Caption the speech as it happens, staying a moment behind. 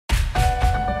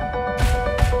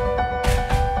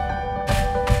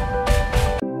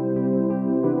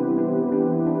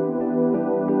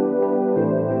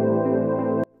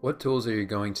What tools are you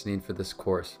going to need for this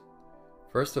course?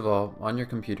 First of all, on your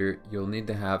computer, you'll need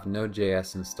to have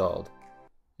Node.js installed.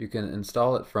 You can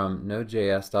install it from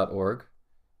nodejs.org.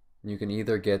 You can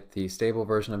either get the stable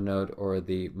version of Node or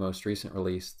the most recent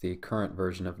release, the current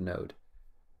version of Node.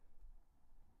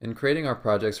 In creating our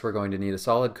projects, we're going to need a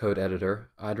solid code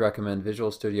editor. I'd recommend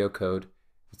Visual Studio Code.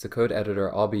 It's the code editor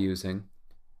I'll be using.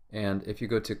 And if you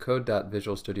go to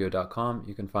code.visualstudio.com,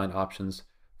 you can find options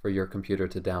for your computer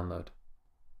to download.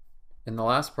 In the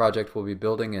last project, we'll be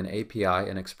building an API,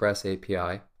 an Express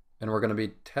API, and we're going to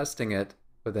be testing it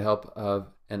with the help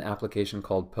of an application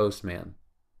called Postman.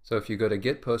 So if you go to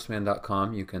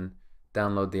getpostman.com, you can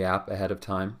download the app ahead of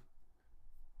time.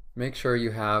 Make sure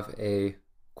you have a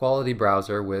quality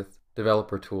browser with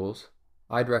developer tools.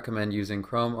 I'd recommend using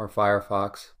Chrome or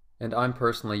Firefox, and I'm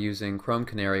personally using Chrome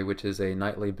Canary, which is a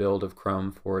nightly build of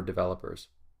Chrome for developers.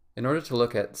 In order to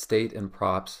look at state and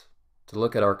props, to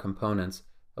look at our components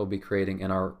that we'll be creating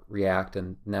in our React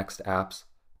and Next apps,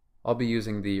 I'll be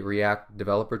using the React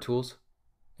developer tools.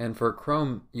 And for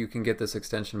Chrome, you can get this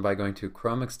extension by going to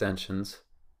Chrome Extensions,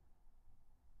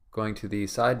 going to the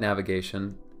side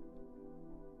navigation,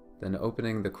 then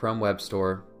opening the Chrome Web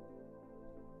Store,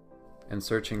 and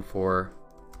searching for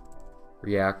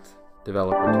React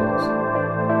developer tools.